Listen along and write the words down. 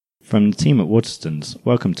From the team at Waterstones,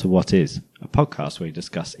 welcome to What Is, a podcast where we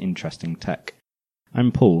discuss interesting tech.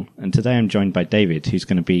 I'm Paul, and today I'm joined by David, who's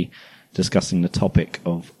going to be discussing the topic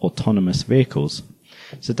of autonomous vehicles.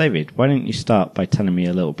 So David, why don't you start by telling me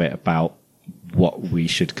a little bit about what we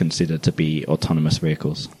should consider to be autonomous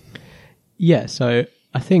vehicles? Yeah, so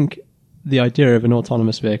I think the idea of an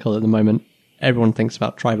autonomous vehicle at the moment, everyone thinks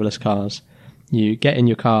about driverless cars. You get in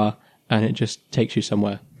your car and it just takes you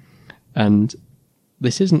somewhere. And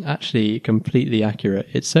this isn't actually completely accurate.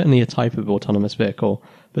 It's certainly a type of autonomous vehicle,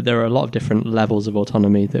 but there are a lot of different levels of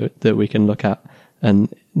autonomy that we can look at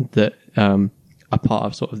and that are part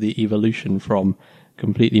of sort of the evolution from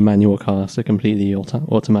completely manual cars to completely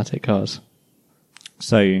automatic cars.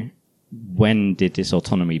 So when did this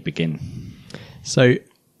autonomy begin? So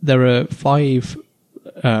there are 5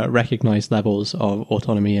 recognized levels of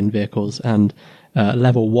autonomy in vehicles, and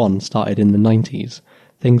level 1 started in the 90s.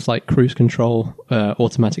 Things like cruise control,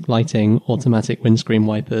 automatic lighting, automatic windscreen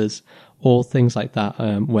wipers, all things like that,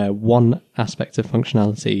 where one aspect of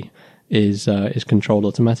functionality is controlled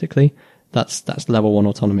automatically. That's level 1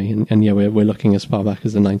 autonomy, and yeah, we're looking as far back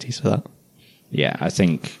as the 90s for that. Yeah, I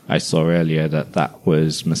think I saw earlier that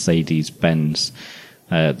was Mercedes-Benz,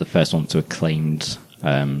 the first one to have claimed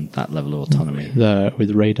that level of autonomy.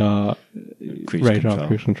 With radar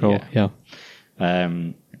cruise control, yeah.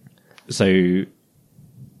 So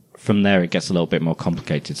from there, it gets a little bit more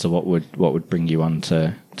complicated. So what would bring you on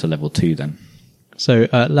to level 2 then? So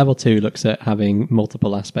level 2 looks at having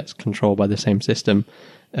multiple aspects controlled by the same system.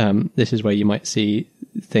 This is where you might see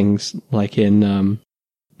things like in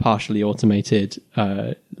partially automated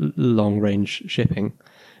long-range shipping.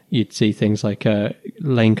 You'd see things like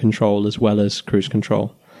lane control as well as cruise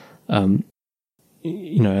control. A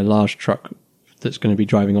large truck that's going to be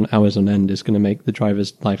driving on hours on end is going to make the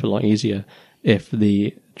driver's life a lot easier if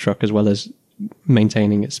the truck, as well as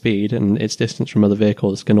maintaining its speed and its distance from other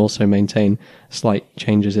vehicles, can also maintain slight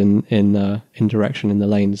changes in direction in the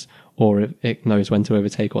lanes, or if it knows when to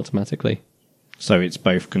overtake automatically. So it's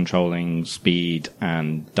both controlling speed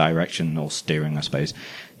and direction, or steering, I suppose,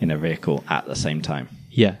 in a vehicle at the same time.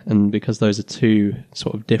 Yeah, and because those are 2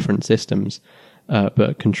 sort of different systems,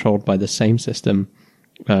 but controlled by the same system,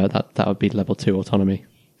 that would be level 2 autonomy.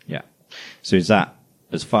 Yeah. So is that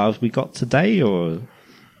as far as we got today, or?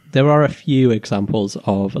 There are a few examples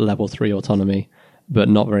of level 3 autonomy, but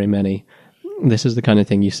not very many. This is the kind of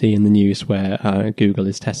thing you see in the news where Google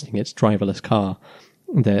is testing its driverless car.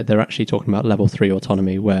 They're actually talking about level 3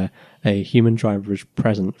 autonomy, where a human driver is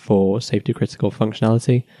present for safety critical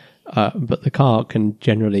functionality, but the car can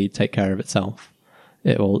generally take care of itself.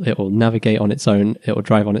 It will navigate on its own, it will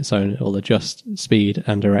drive on its own, it will adjust speed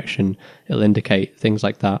and direction, it'll indicate things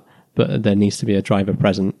like that, but there needs to be a driver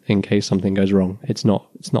present in case something goes wrong. It's not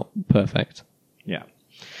perfect. Yeah.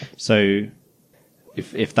 So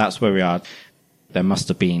if that's where we are, there must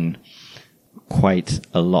have been quite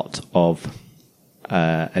a lot of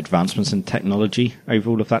advancements in technology over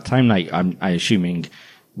all of that time. Like I'm assuming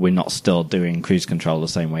we're not still doing cruise control the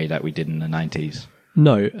same way that we did in the 90s.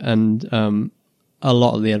 No, and a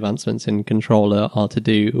lot of the advancements in controller are to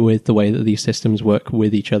do with the way that these systems work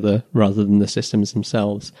with each other rather than the systems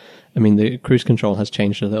themselves. I mean, the cruise control has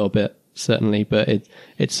changed a little bit, certainly, but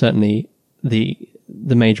it's certainly the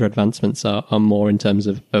major advancements are more in terms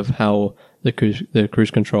of how the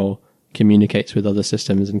cruise control communicates with other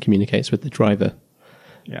systems and communicates with the driver.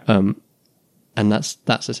 Yeah. And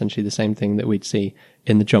that's essentially the same thing that we'd see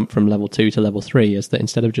in the jump from level 2 to level 3, is that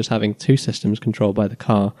instead of just having 2 systems controlled by the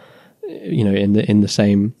car, in the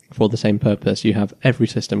same, for the same purpose, you have every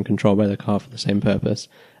system controlled by the car for the same purpose,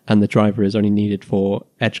 and the driver is only needed for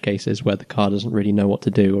edge cases where the car doesn't really know what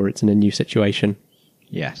to do, or it's in a new situation.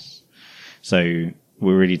 Yes. So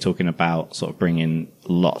we're really talking about sort of bringing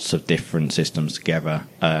lots of different systems together,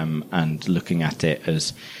 and looking at it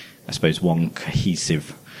as, I suppose, one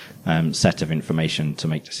cohesive set of information to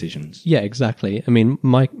make decisions. Yeah, exactly. I mean,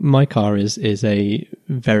 my car is a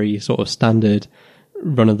very sort of standard,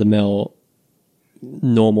 run-of-the-mill,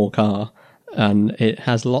 normal car, and it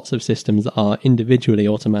has lots of systems that are individually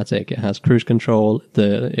automatic. It has cruise control,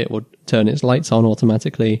 it will turn its lights on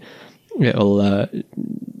automatically, it'll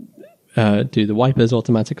do the wipers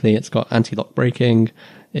automatically, it's got anti-lock braking,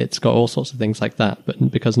 it's got all sorts of things like that. But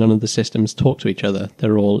because none of the systems talk to each other,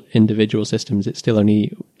 they're all individual systems, it's still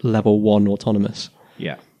only level 1 autonomous.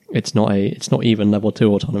 Yeah. It's not even level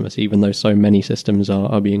 2 autonomous, even though so many systems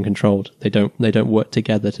are being controlled. They don't work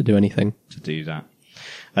together to do anything. To do that.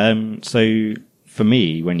 So for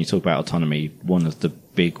me, when you talk about autonomy, one of the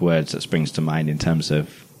big words that springs to mind in terms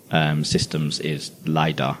of systems is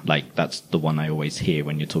LiDAR. Like, that's the one I always hear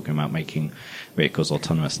when you're talking about making vehicles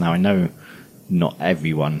autonomous. Now, I know not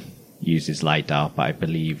everyone uses LiDAR, but I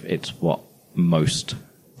believe it's what most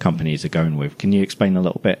companies are going with. Can you explain a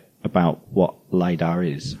little bit about what LiDAR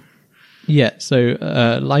is? Yeah, so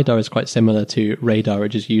LiDAR is quite similar to radar. It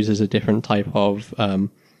just uses a different type of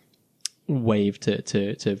wave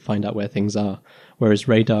to find out where things are. Whereas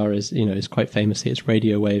radar is quite famously, it's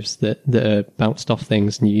radio waves that are bounced off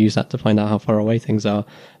things, and you use that to find out how far away things are.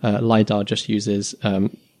 LiDAR just uses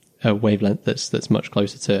a wavelength that's much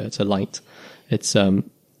closer to light. It's kind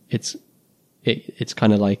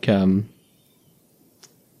of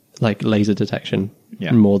like laser detection,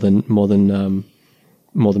 more than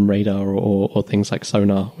radar or things like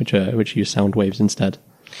sonar, which use sound waves instead.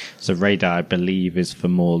 So radar, I believe, is for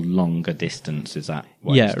more longer distance. Is that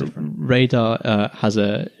why it's different? Radar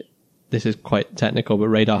this is quite technical, but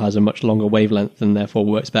radar has a much longer wavelength and therefore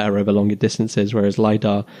works better over longer distances, whereas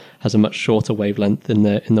LiDAR has a much shorter wavelength in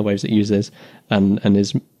the waves it uses and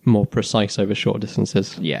is more precise over short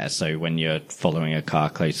distances. Yeah, so when you're following a car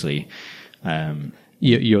closely,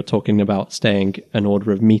 you're talking about staying an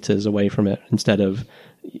order of meters away from it instead of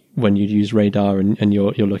when you use radar and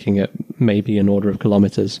you're looking at maybe an order of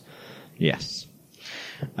kilometers. Yes.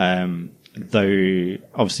 Though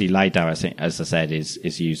obviously LiDAR, I think, as I said,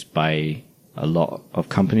 is used by a lot of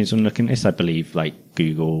companies when looking at this. I believe like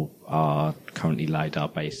Google are currently LiDAR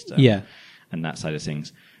based. And that side of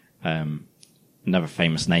things. Another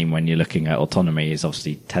famous name when you're looking at autonomy is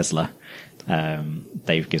obviously Tesla.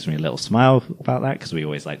 Dave gives me a little smile about that because we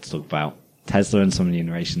always like to talk about Tesla and some of the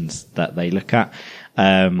innovations that they look at.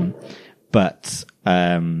 But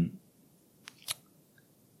as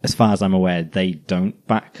far as I'm aware, they don't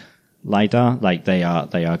back LiDAR. Like they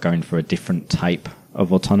are going for a different type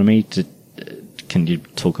of autonomy. Can you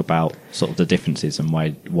talk about sort of the differences and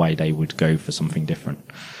why they would go for something different?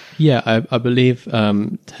 Yeah, I believe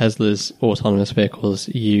Tesla's autonomous vehicles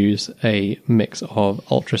use a mix of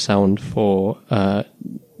ultrasound for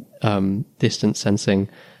distance sensing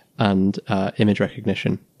and image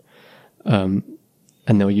recognition. And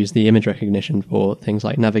they'll use the image recognition for things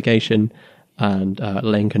like navigation and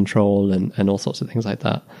lane control and all sorts of things like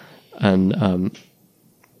that. And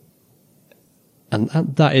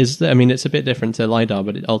that is, I mean, it's a bit different to LiDAR,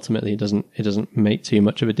 but it ultimately doesn't make too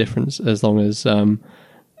much of a difference as long as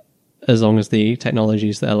the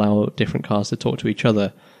technologies that allow different cars to talk to each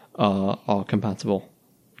other are compatible.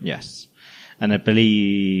 Yes. And I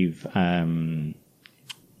believe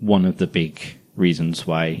one of the big reasons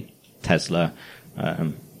why Tesla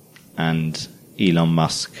and Elon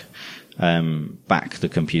Musk back the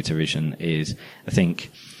computer vision is, I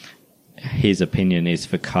think his opinion is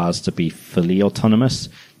for cars to be fully autonomous,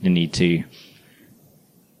 you need to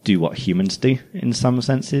do what humans do in some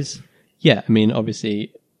senses. Yeah, I mean,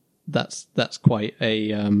 obviously that's quite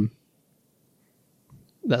an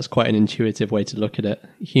intuitive way to look at it.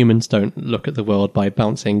 Humans don't look at the world by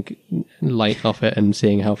bouncing light off it and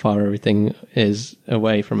seeing how far everything is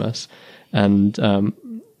away from us. And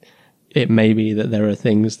it may be that there are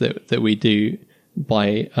things that we do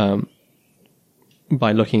by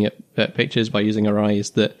looking at pictures, by using our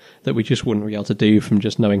eyes, that we just wouldn't be able to do from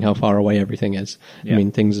just knowing how far away everything is. Yeah. I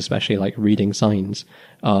mean, things especially like reading signs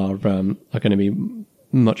are going to be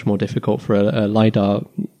much more difficult for a LiDAR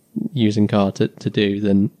using car to do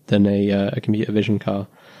than a computer vision car.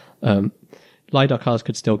 LiDAR cars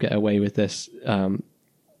could still get away with this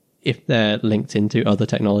if they're linked into other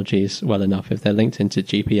technologies well enough. If they're linked into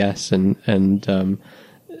GPS and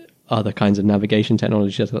other kinds of navigation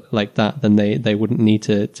technologies like that, then they wouldn't need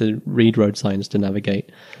to read road signs to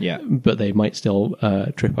navigate. Yeah, but they might still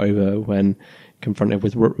trip over when confronted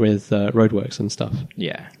with roadworks and stuff.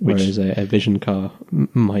 Yeah, whereas a vision car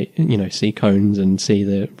might see cones and see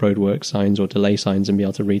the roadwork signs or delay signs and be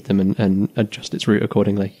able to read them and adjust its route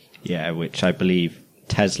accordingly. Yeah, which I believe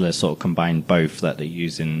Tesla sort of combined both, that they're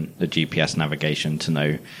using the GPS navigation to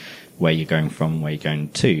know where you're going from, where you're going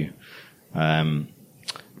to,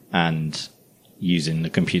 and using the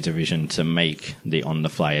computer vision to make the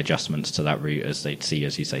on-the-fly adjustments to that route as they'd see,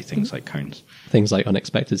 as you say, things like cones. Things like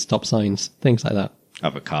unexpected stop signs, things like that.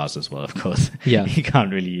 Other cars as well, of course. Yeah. You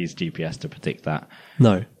can't really use GPS to predict that.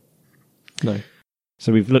 No.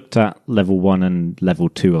 So we've looked at level 1 and level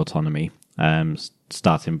 2 autonomy,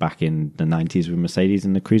 starting back in the 90s with Mercedes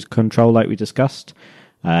and the cruise control like we discussed,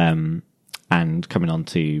 and coming on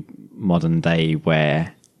to modern day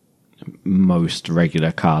where most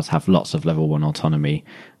regular cars have lots of level 1 autonomy,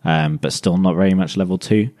 but still not very much level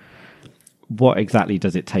 2. What exactly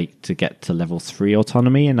does it take to get to level 3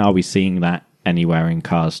 autonomy, and are we seeing that anywhere in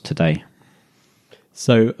cars today?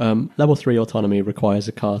 So level 3 autonomy requires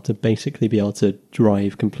a car to basically be able to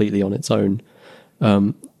drive completely on its own.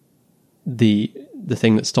 The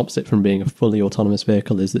thing that stops it from being a fully autonomous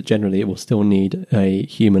vehicle is that generally it will still need a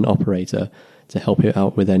human operator to help it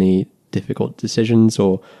out with any difficult decisions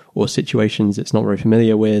or situations it's not very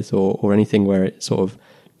familiar with, or anything where it sort of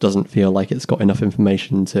doesn't feel like it's got enough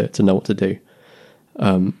information to know what to do.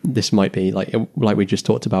 This might be like we just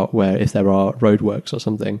talked about, where if there are roadworks or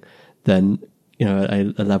something, then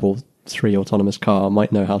a level 3 autonomous car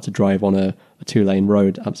might know how to drive on a 2-lane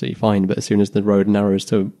road absolutely fine, but as soon as the road narrows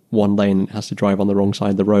to 1 lane, it has to drive on the wrong side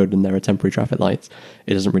of the road and there are temporary traffic lights,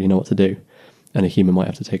 it doesn't really know what to do, and a human might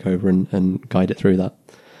have to take over and guide it through that.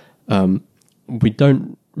 We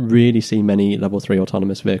don't really see many level 3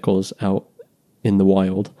 autonomous vehicles out in the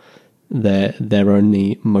wild. They're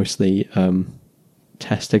only mostly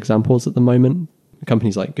test examples at the moment.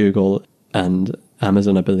 Companies like Google and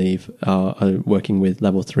Amazon, I believe, are working with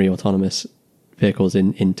level 3 autonomous vehicles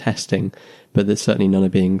in testing, but there's certainly none are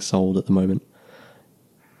being sold at the moment.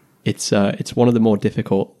 It's one of the more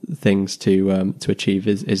difficult things to achieve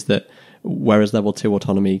is that whereas level 2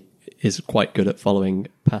 autonomy is quite good at following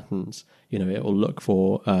patterns, it will look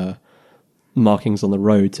for markings on the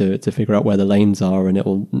road to figure out where the lanes are, and it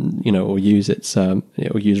will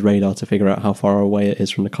use radar to figure out how far away it is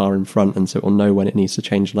from the car in front, and so it will know when it needs to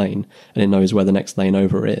change lane, and it knows where the next lane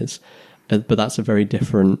over is. But that's a very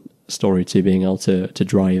different story to being able to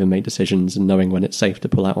drive and make decisions, and knowing when it's safe to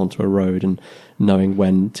pull out onto a road, and knowing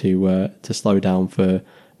when to slow down for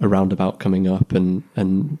a roundabout coming up,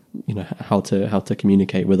 and how to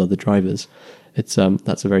communicate with other drivers. That's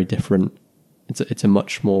a very different. It's a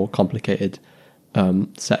much more complicated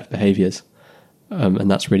set of behaviours, and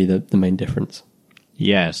that's really the main difference.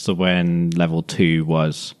 Yeah, so when level 2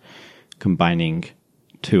 was combining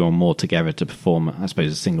 2 or more together to perform, I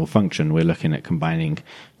suppose, a single function, we're looking at combining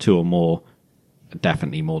 2 or more,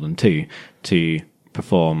 definitely more than 2, to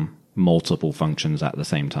perform multiple functions at the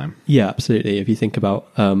same time. Yeah, absolutely. If you think about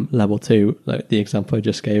level 2, like the example I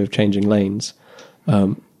just gave of changing lanes,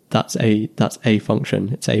 that's a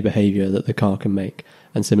function. It's a behavior that the car can make.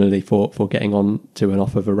 And similarly for getting on to and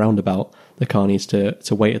off of a roundabout, the car needs to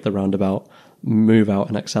wait at the roundabout, move out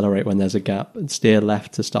and accelerate when there's a gap, and steer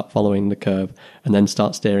left to start following the curve, and then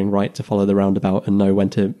start steering right to follow the roundabout, and know when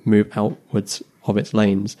to move outwards of its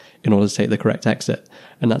lanes in order to take the correct exit.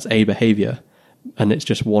 And that's a behavior. And it's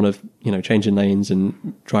just one of, changing lanes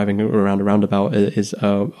and driving around a roundabout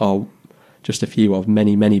are just a few of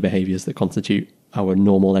many, many behaviors that constitute our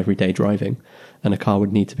normal everyday driving. And a car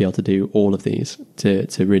would need to be able to do all of these to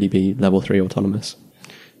really be level 3 autonomous.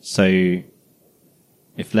 So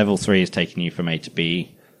if level 3 is taking you from A to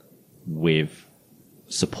B with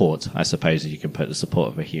support, I suppose you can put the support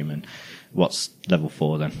of a human, what's level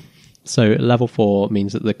 4 then? So level 4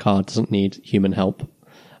 means that the car doesn't need human help.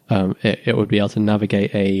 It would be able to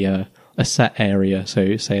navigate a set area,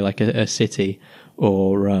 so say like a city,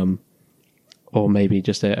 or maybe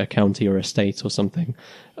just a county or a state or something,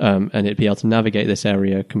 and it'd be able to navigate this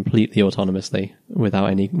area completely autonomously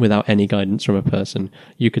without any guidance from a person.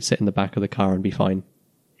 You could sit in the back of the car and be fine.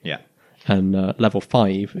 Yeah. And level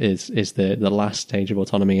 5 is the last stage of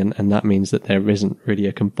autonomy, and that means that there isn't really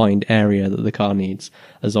a confined area that the car needs.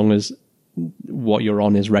 As long as what you're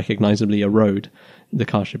on is recognizably a road, the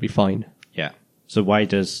car should be fine. Yeah. So why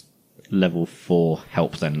does level 4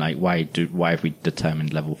 help then? Like why have we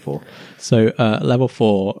determined level 4? So level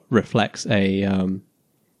 4 reflects a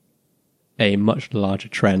much larger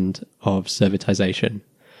trend of servitization.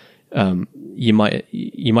 You might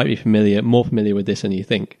be more familiar with this than you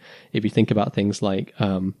think. If you think about things like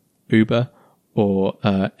Uber or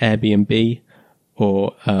Airbnb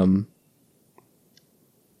or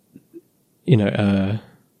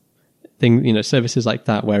services like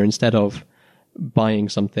that, where instead of buying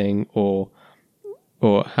something or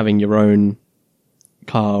having your own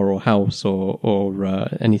car or house or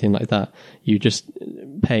anything like that, you just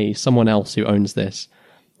pay someone else who owns this,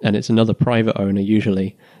 and it's another private owner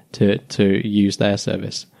usually to use their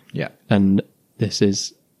service. Yeah. And this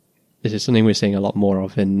is something we're seeing a lot more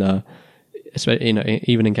of in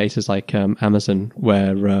even in cases like Amazon,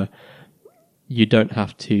 where you don't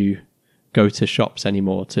have to go to shops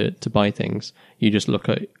anymore to buy things. You just look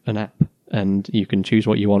at an app and you can choose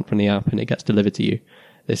what you want from the app, and it gets delivered to you.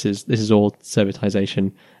 This is all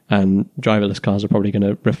servitization, and driverless cars are probably going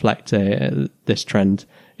to reflect this trend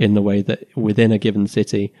in the way that within a given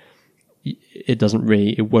city,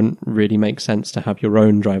 it wouldn't really make sense to have your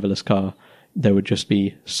own driverless car. There would just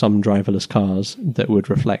be some driverless cars that would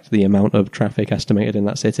reflect the amount of traffic estimated in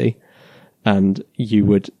that city, and you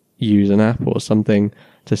would use an app or something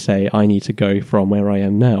to say, I need to go from where I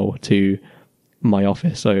am now to my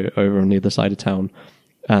office over on the other side of town.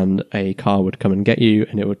 And a car would come and get you,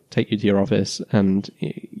 and it would take you to your office, and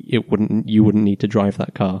you wouldn't need to drive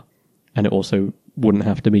that car. And it also wouldn't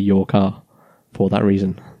have to be your car for that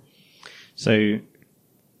reason. So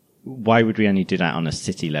why would we only do that on a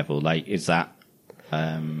city level? Like, is that...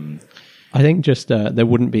 I think just there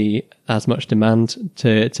wouldn't be as much demand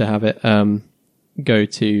to have it go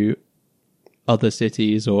to other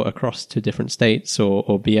cities or across to different states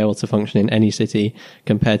or be able to function in any city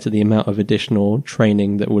compared to the amount of additional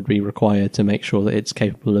training that would be required to make sure that it's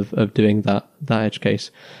capable of doing that edge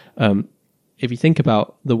case. If you think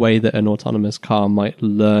about the way that an autonomous car might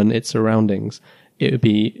learn its surroundings, it would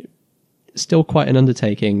be still quite an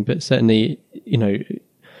undertaking, but certainly,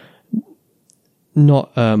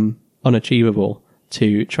 not unachievable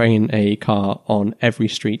to train a car on every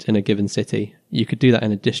street in a given city. You could do that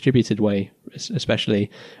in a distributed way, especially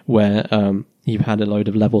where you've had a load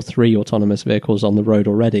of level 3 autonomous vehicles on the road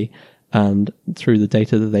already, and through the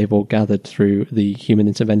data that they've all gathered through the human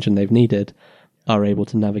intervention they've needed, are able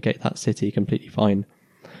to navigate that city completely fine.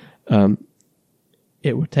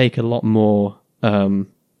 It would take a lot more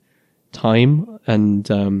time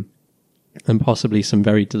and possibly some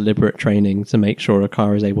very deliberate training to make sure a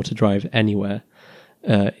car is able to drive anywhere,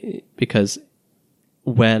 because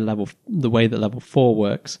the way that level 4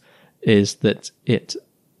 works is that it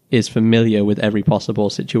is familiar with every possible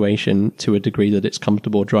situation to a degree that it's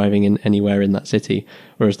comfortable driving in anywhere in that city,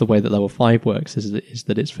 whereas the way that level 5 works is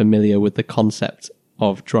that it's familiar with the concept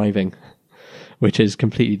of driving, which is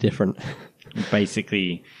completely different.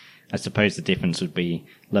 Basically, I suppose the difference would be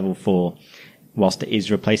level 4, whilst it is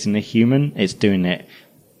replacing the human, it's doing it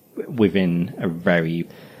within a very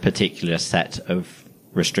particular set of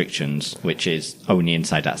restrictions, which is only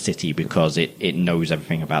inside that city because it knows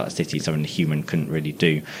everything about that city, something the human couldn't really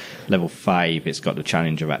do. Level 5, it's got the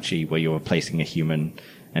challenge of actually where you're replacing a human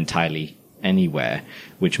entirely anywhere,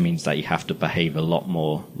 which means that you have to behave a lot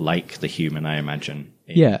more like the human, I imagine,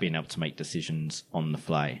 in being able to make decisions on the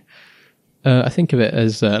fly. I think of it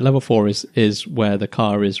as level 4 is where the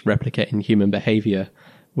car is replicating human behavior,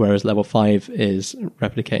 whereas level 5 is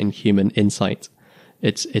replicating human insight.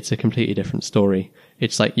 It's a completely different story.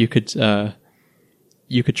 It's like you could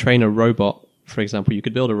train a robot, for example. You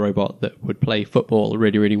could build a robot that would play football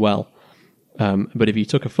really, really well. But if you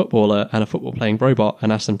took a footballer and a football playing robot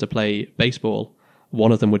and asked them to play baseball,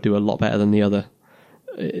 one of them would do a lot better than the other.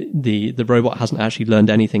 The robot hasn't actually learned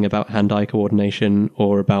anything about hand-eye coordination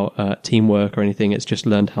or about teamwork or anything. It's just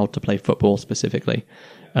learned how to play football specifically.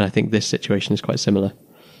 And I think this situation is quite similar.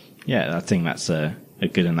 Yeah, I think that's a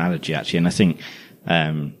good analogy, actually. And I think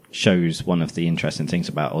shows one of the interesting things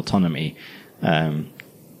about autonomy,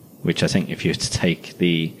 which I think if you were to take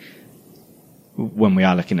when we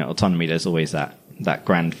are looking at autonomy, there's always that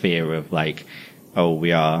grand fear of like, oh,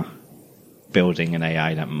 we are building an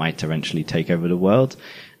AI that might eventually take over the world.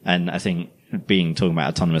 And I think talking about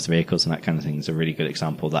autonomous vehicles and that kind of thing is a really good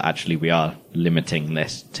example that actually we are limiting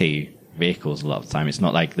this to vehicles a lot of the time. It's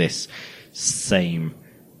not like this same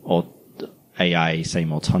AI,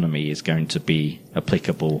 same autonomy is going to be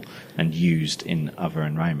applicable and used in other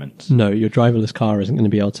environments. No, your driverless car isn't going to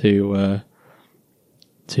be able to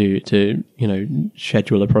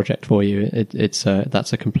schedule a project for you. That's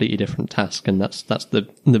a completely different task, and that's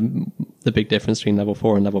the big difference between level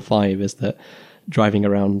 4 and level 5 is that driving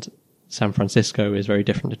around San Francisco is very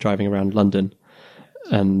different to driving around London,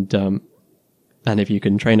 and if you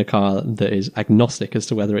can train a car that is agnostic as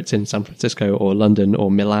to whether it's in San Francisco or London or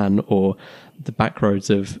Milan or the back roads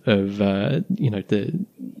of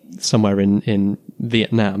somewhere in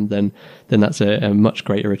Vietnam, then that's a much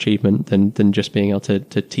greater achievement than just being able to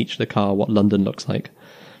teach the car what London looks like.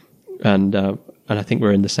 And I think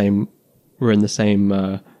we're in the same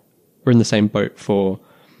boat for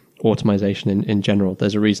automation in general.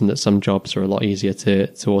 There's a reason that some jobs are a lot easier to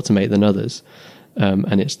automate than others,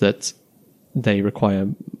 and it's that they're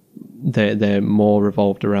more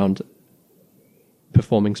revolved around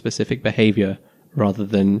performing specific behavior rather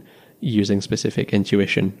than using specific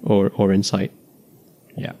intuition or insight.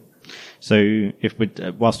 Yeah. So if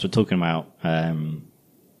whilst we're talking about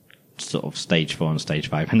sort of stage 4 and stage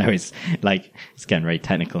 5, I know it's getting very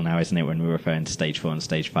technical now, isn't it, when we're referring to stage 4 and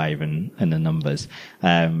stage 5 and the numbers.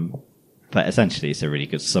 But essentially it's a really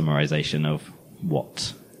good summarization of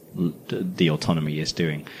what the autonomy is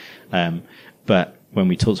doing. But when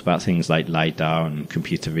we talked about things like LiDAR and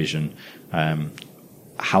computer vision,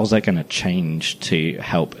 how's that going to change to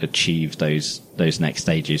help achieve those next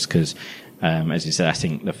stages? Because, as you said, I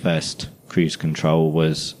think the first cruise control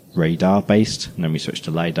was radar based, and then we switched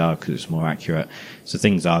to LiDAR because it's more accurate. So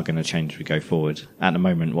things are going to change as we go forward. At the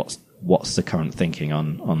moment, what's the current thinking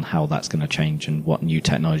on how that's going to change and what new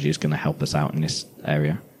technology is going to help us out in this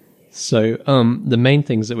area? So the main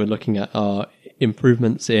things that we're looking at are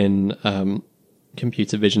improvements in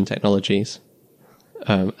computer vision technologies.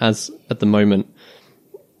 As at the moment,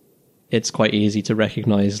 it's quite easy to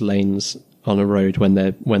recognize lanes on a road when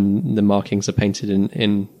the markings are painted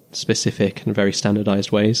in specific and very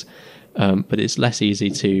standardized ways. But it's less easy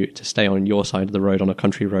to stay on your side of the road on a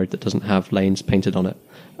country road that doesn't have lanes painted on it.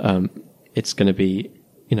 It's going to be,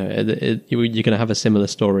 you're going to have a similar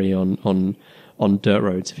story on dirt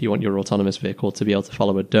roads. If you want your autonomous vehicle to be able to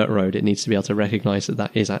follow a dirt road, it needs to be able to recognize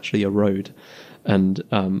that is actually a road. And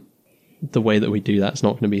the way that we do that is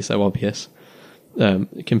not going to be so obvious.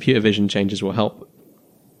 Computer vision changes will help.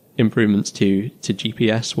 Improvements to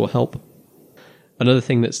GPS will help. Another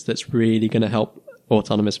thing that's really going to help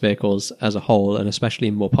autonomous vehicles as a whole, and especially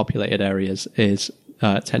in more populated areas, is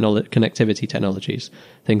connectivity technologies.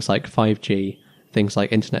 Things like 5G, things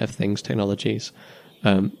like Internet of Things technologies.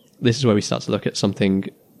 This is where we start to look at something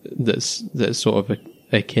that's sort of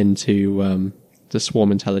akin to the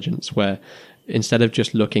swarm intelligence, where instead of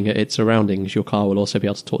just looking at its surroundings, your car will also be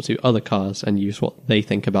able to talk to other cars and use what they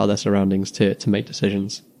think about their surroundings to make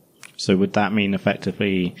decisions. So would that mean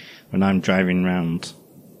effectively when I'm driving around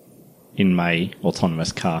in my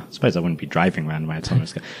autonomous car, I suppose I wouldn't be driving around my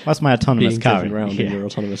autonomous car. What's my autonomous car? Being driven around in your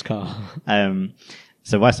autonomous car.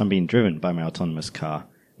 So whilst I'm being driven by my autonomous car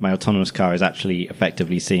is actually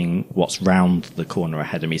effectively seeing what's round the corner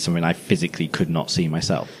ahead of me, something I physically could not see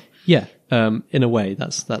myself. Yeah, in a way,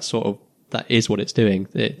 that is what it's doing.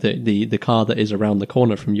 The car that is around the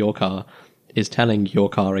corner from your car is telling your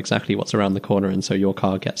car exactly what's around the corner, and so your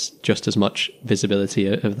car gets just as much visibility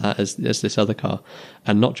of that as this other car,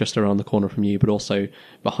 and not just around the corner from you, but also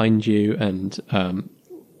behind you and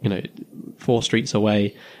 4 streets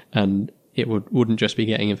away. And it wouldn't just be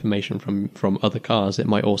getting information from other cars. It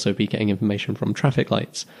might also be getting information from traffic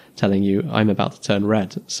lights telling you I'm about to turn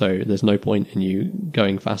red, so there's no point in you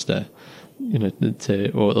going faster.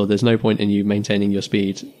 Or there's no point in you maintaining your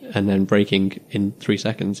speed and then braking in 3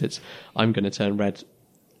 seconds. It's I'm going to turn red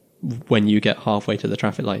when you get halfway to the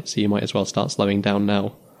traffic light, so you might as well start slowing down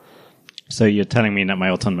now. So you're telling me that my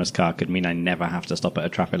autonomous car could mean I never have to stop at a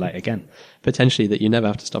traffic light again? Potentially that you never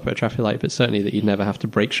have to stop at a traffic light, but certainly that you'd never have to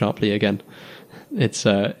brake sharply again. It's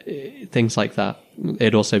things like that.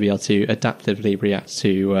 It'd also be able to adaptively react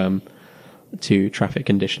to traffic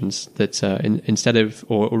conditions that instead of,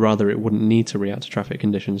 or rather it wouldn't need to react to traffic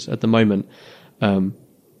conditions. At the moment,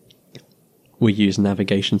 we use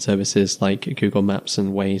navigation services like Google Maps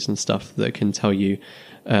and Waze and stuff that can tell you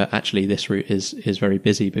actually this route is very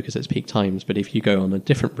busy because it's peak times, but if you go on a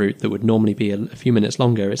different route that would normally be a few minutes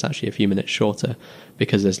longer, it's actually a few minutes shorter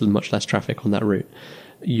because there's much less traffic on that route.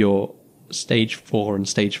 Your stage 4 and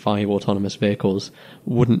stage 5 autonomous vehicles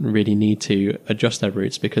wouldn't really need to adjust their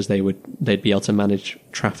routes because they'd be able to manage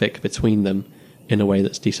traffic between them in a way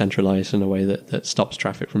that's decentralized, in a way that stops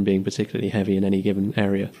traffic from being particularly heavy in any given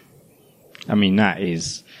area. I mean, that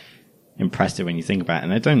is impressive when you think about it,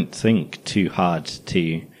 and I don't think too hard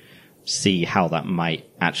to see how that might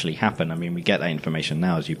actually happen. I mean, we get that information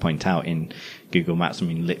now, as you point out, in Google Maps. I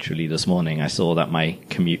mean, literally this morning I saw that my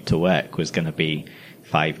commute to work was going to be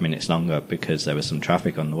 5 minutes longer because there was some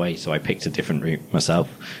traffic on the way, so I picked a different route myself,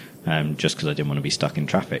 just because I didn't want to be stuck in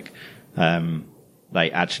traffic.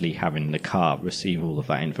 Like actually having the car receive all of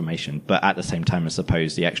that information. But at the same time, I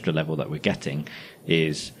suppose the extra level that we're getting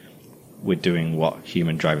is we're doing what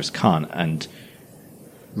human drivers can't and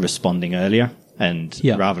responding earlier. And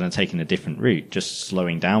rather than taking a different route, just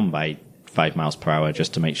slowing down by 5 miles per hour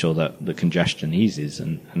just to make sure that the congestion eases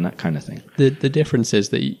and that kind of thing. The difference is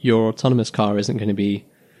that your autonomous car isn't going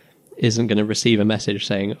to receive a message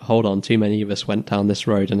saying, hold on, too many of us went down this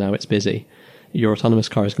road and now it's busy. Your autonomous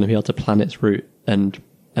car is going to be able to plan its route and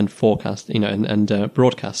forecast, and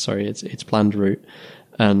broadcast, its planned route.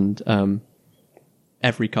 And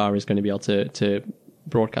every car is going to be able to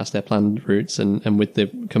broadcast their planned routes, and with the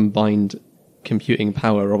combined computing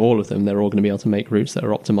power of all of them, they're all going to be able to make routes that are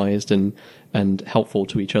optimized and helpful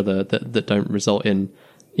to each other, that don't result in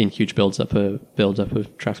huge build up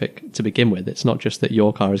of traffic to begin with. It's not just that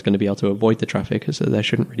your car is going to be able to avoid the traffic, so there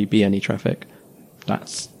shouldn't really be any traffic.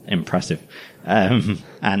 That's impressive.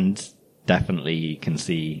 And definitely you can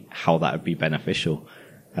see how that would be beneficial.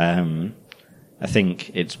 I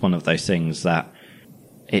think it's one of those things that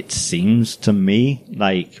it seems to me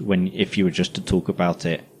like if you were just to talk about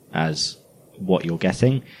it as what you're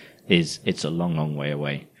getting, it's a long, long way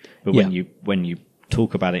away. But when you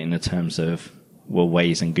talk about it in the terms of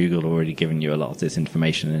Waze and Google are already giving you a lot of this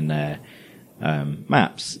information in their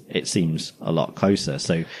maps, it seems a lot closer.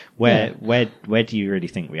 So where do you really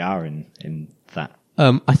think we are in that?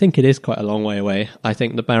 I think it is quite a long way away. I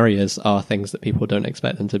think the barriers are things that people don't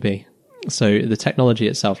expect them to be. So the technology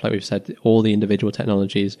itself, like we've said, all the individual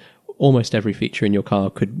technologies, almost every feature in your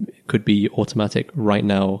car could be automatic right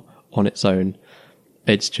now on its own.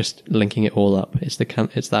 It's just linking it all up. It's that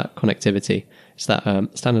connectivity. It's that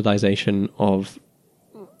standardization of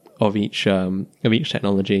each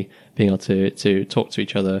technology being able to talk to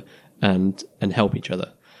each other and help each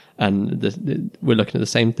other. And we're looking at the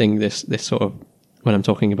same thing. This sort of, when I'm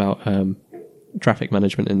talking about traffic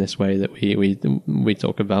management in this way, that we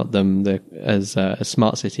talk about them as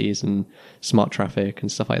smart cities and smart traffic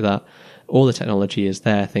and stuff like that. All the technology is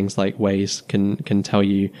there. Things like Waze can tell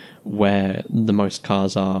you where the most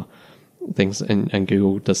cars are. Things and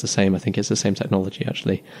Google does the same. I think it's the same technology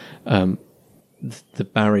actually. The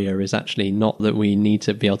barrier is actually not that we need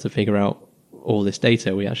to be able to figure out all this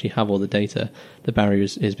data. We actually have all the data. The barrier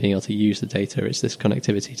is being able to use the data. It's this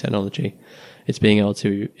connectivity technology. It's being able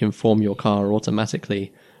to inform your car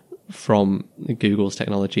automatically from Google's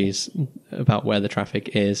technologies about where the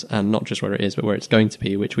traffic is, and not just where it is, but where it's going to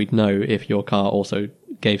be, which we'd know if your car also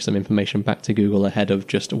gave some information back to Google ahead of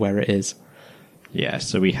just where it is. Yeah,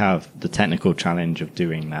 so we have the technical challenge of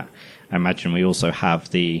doing that. I imagine we also have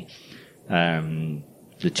the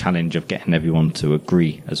challenge of getting everyone to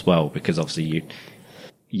agree as well, because obviously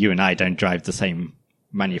you and I don't drive the same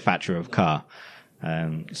manufacturer of car.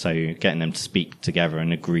 So getting them to speak together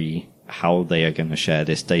and agree how they are going to share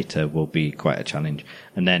this data will be quite a challenge.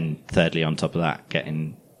 And then thirdly, on top of that,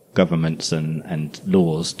 getting governments and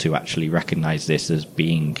laws to actually recognize this as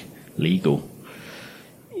being legal.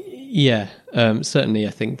 Yeah, certainly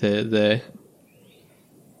I think the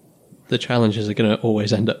challenges are going to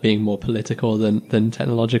always end up being more political than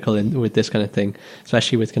technological with this kind of thing,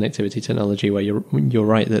 especially with connectivity technology, where you're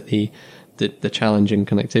right that the challenge in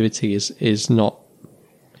connectivity is not,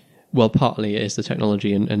 well, partly it is the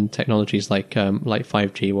technology, and technologies like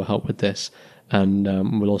 5G will help with this, and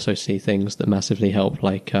we'll also see things that massively help,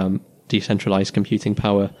 like decentralized computing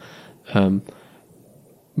power,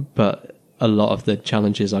 but a lot of the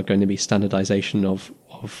challenges are going to be standardization of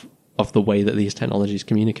the way that these technologies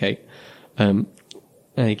communicate. And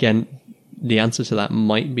again, the answer to that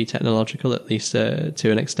might be technological, at least to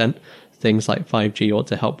an extent. Things like 5G ought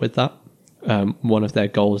to help with that. One of their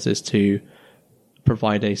goals is to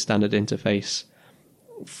provide a standard interface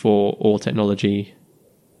for all technology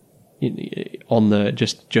on the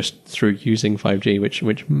just through using 5G,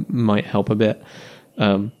 which might help a bit.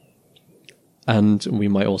 And we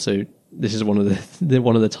might also, this is one of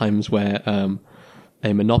the times where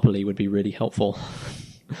a monopoly would be really helpful.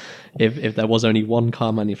 If there was only one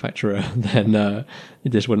car manufacturer, then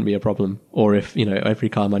this wouldn't be a problem. Or if every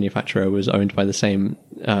car manufacturer was owned by the same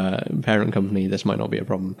parent company, this might not be a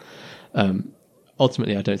problem.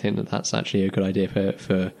 Ultimately, I don't think that that's actually a good idea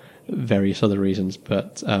for various other reasons.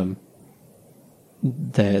 But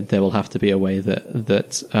there will have to be a way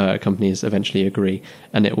that companies eventually agree,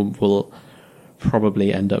 and it will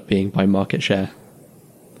probably end up being by market share.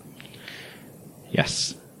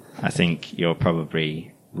 Yes, I think you're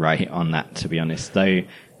probably right on that, to be honest. Though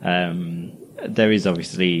there is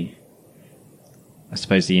obviously, I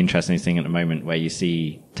suppose, the interesting thing at the moment where you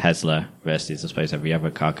see Tesla versus, I suppose, every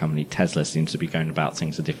other car company. Tesla seems to be going about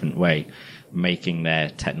things a different way, making their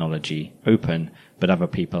technology open, but other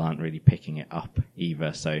people aren't really picking it up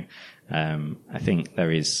either. So I think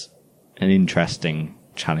there is an interesting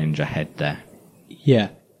challenge ahead there. Yeah,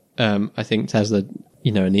 I think Tesla,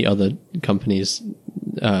 and the other companies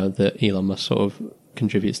that Elon Musk sort of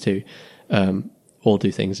contributes to, all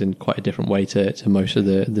do things in quite a different way to most of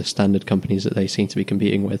the standard companies that they seem to be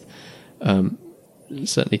competing with.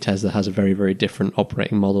 Certainly Tesla has a very, very different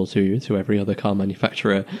operating model to every other car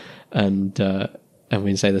manufacturer, and we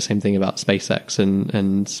can say the same thing about SpaceX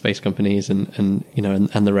and space companies and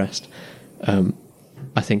the rest.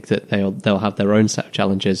 I think that they'll have their own set of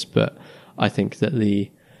challenges, but I think that the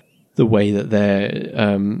way that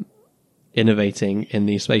they're innovating in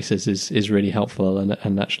these spaces is really helpful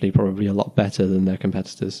and actually probably a lot better than their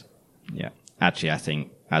competitors. Yeah. Actually, I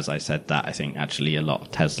think, as I said that, I think actually a lot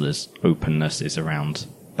of Tesla's openness is around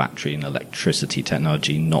battery and electricity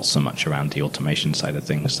technology, not so much around the automation side of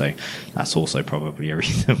things. So that's also probably a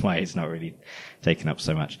reason why it's not really taken up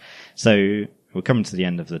so much. So we're coming to the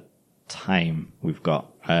end of the time we've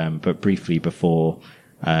got, but briefly before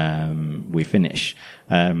we finish,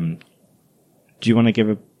 do you want to give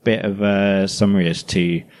a bit of a summary as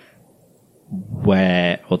to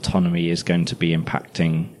where autonomy is going to be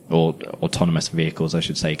impacting, or autonomous vehicles, I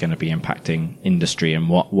should say, going to be impacting industry, and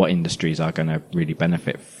what industries are going to really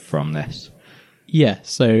benefit from this. Yeah,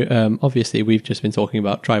 so obviously we've just been talking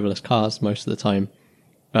about driverless cars most of the time,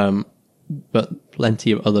 but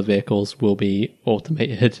plenty of other vehicles will be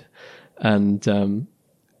automated, and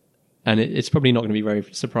it's probably not going to be very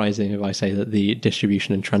surprising if I say that the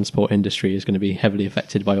distribution and transport industry is going to be heavily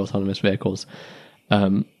affected by autonomous vehicles.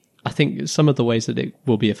 I think some of the ways that it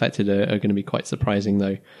will be affected are going to be quite surprising,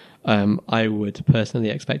 though. I would personally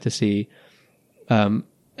expect to see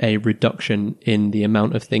a reduction in the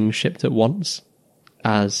amount of things shipped at once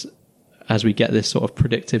as we get this sort of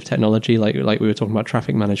predictive technology, like we were talking about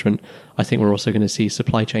traffic management. I think we're also going to see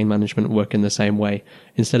supply chain management work in the same way.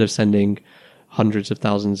 Instead of sending hundreds of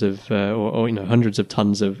thousands of or hundreds of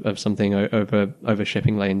tons of something over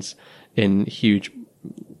shipping lanes in huge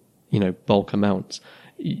bulk amounts,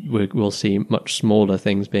 we'll see much smaller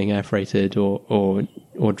things being air freighted or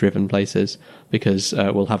driven places, because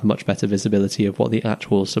we'll have much better visibility of what the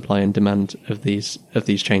actual supply and demand of these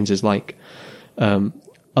chains is like.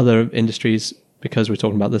 Other industries, because we're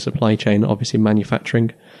talking about the supply chain, obviously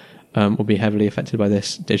manufacturing will be heavily affected by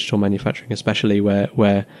this. Digital manufacturing, especially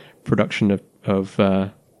where production of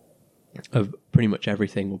pretty much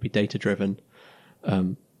everything will be data driven.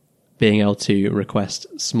 Being able to request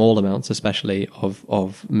small amounts, especially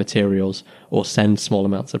of materials, or send small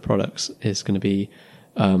amounts of products, is going to be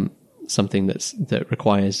something that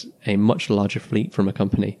requires a much larger fleet from a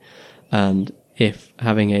company. And if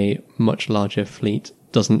having a much larger fleet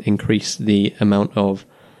doesn't increase the amount of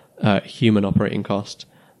human operating cost,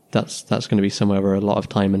 that's going to be somewhere where a lot of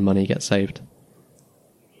time and money gets saved.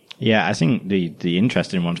 Yeah, I think the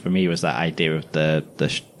interesting one for me was that idea of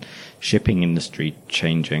the shipping industry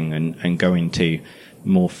changing and going to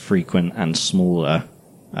more frequent and smaller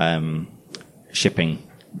shipping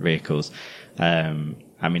vehicles.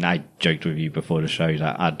 I mean, I joked with you before the show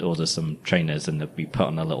that I'd order some trainers and they'd be put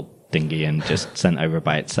on a little dinghy and just sent over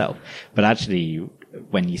by itself. But actually,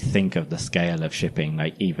 when you think of the scale of shipping,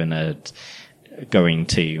 like even going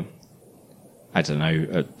to, I don't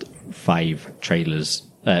know, 5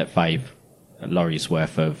 lorries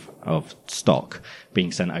worth of stock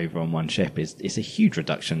being sent over on one ship is a huge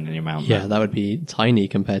reduction in the amount. Yeah, that would be tiny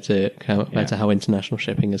compared to how international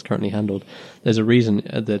shipping is currently handled. There's a reason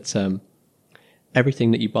that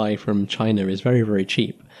everything that you buy from China is very, very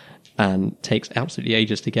cheap and takes absolutely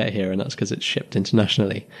ages to get here, and that's because it's shipped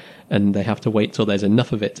internationally, and they have to wait till there's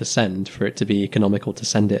enough of it to send for it to be economical to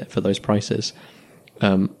send it for those prices.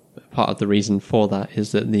 Part of the reason for that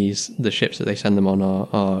is that the ships that they send them on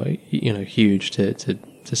are huge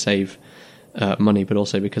to save money, but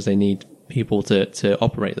also because they need people to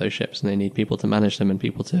operate those ships, and they need people to manage them and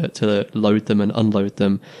people to load them and unload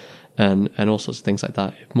them, and all sorts of things like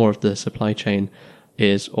that. If more of the supply chain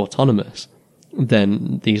is autonomous,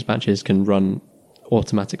 then these batches can run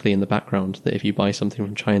automatically in the background. That if you buy something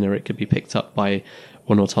from China, it could be picked up by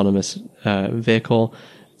one autonomous vehicle,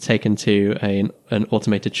 taken to an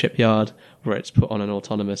automated shipyard where it's put on an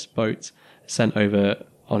autonomous boat, sent over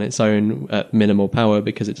on its own at minimal power,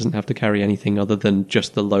 because it doesn't have to carry anything other than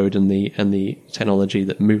just the load and the technology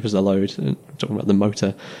that moves the load. I'm talking about the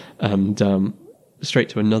motor, and straight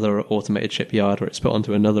to another automated shipyard where it's put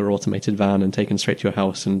onto another automated van and taken straight to your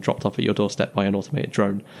house and dropped off at your doorstep by an automated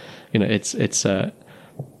drone. It's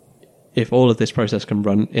if all of this process can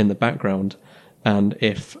run in the background, and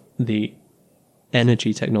if the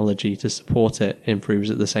energy technology to support it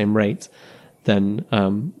improves at the same rate, then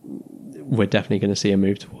we're definitely going to see a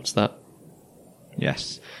move towards that.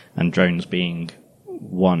 Yes, and drones being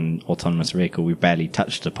one autonomous vehicle we barely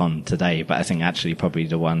touched upon today, but I think actually probably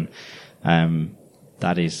the one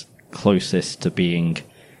that is closest to being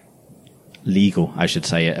legal, I should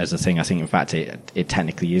say, as a thing. I think, in fact, it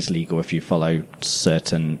technically is legal if you follow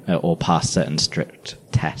certain or pass certain strict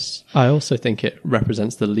tests. I also think it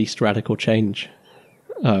represents the least radical change.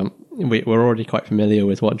 We're already quite familiar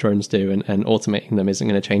with what drones do, and automating them isn't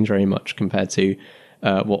going to change very much compared to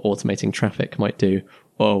what automating traffic might do,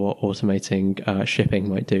 or what automating shipping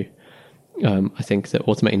might do. I think that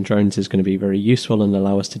automating drones is going to be very useful and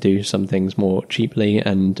allow us to do some things more cheaply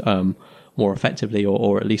and more effectively,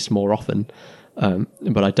 or at least more often.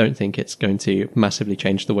 But I don't think it's going to massively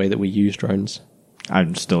change the way that we use drones.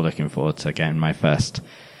 I'm still looking forward to getting my first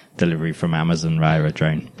delivery from Amazon via a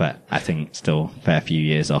drone, but I think still a fair few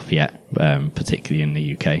years off yet, particularly in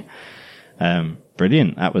the UK.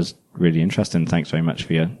 Brilliant. That was really interesting. Thanks very much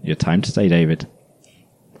for your time today, David.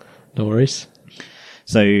 No worries.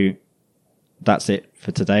 So that's it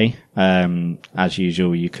for today. As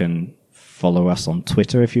usual, you can follow us on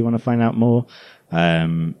Twitter if you want to find out more.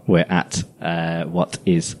 We're at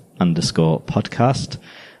whatis_podcast.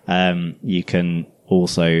 You can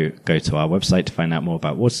also go to our website to find out more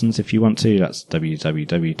about Waterstones if you want to. That's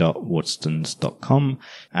www.waterstones.com.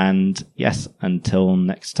 And yes, until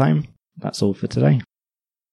next time, that's all for today.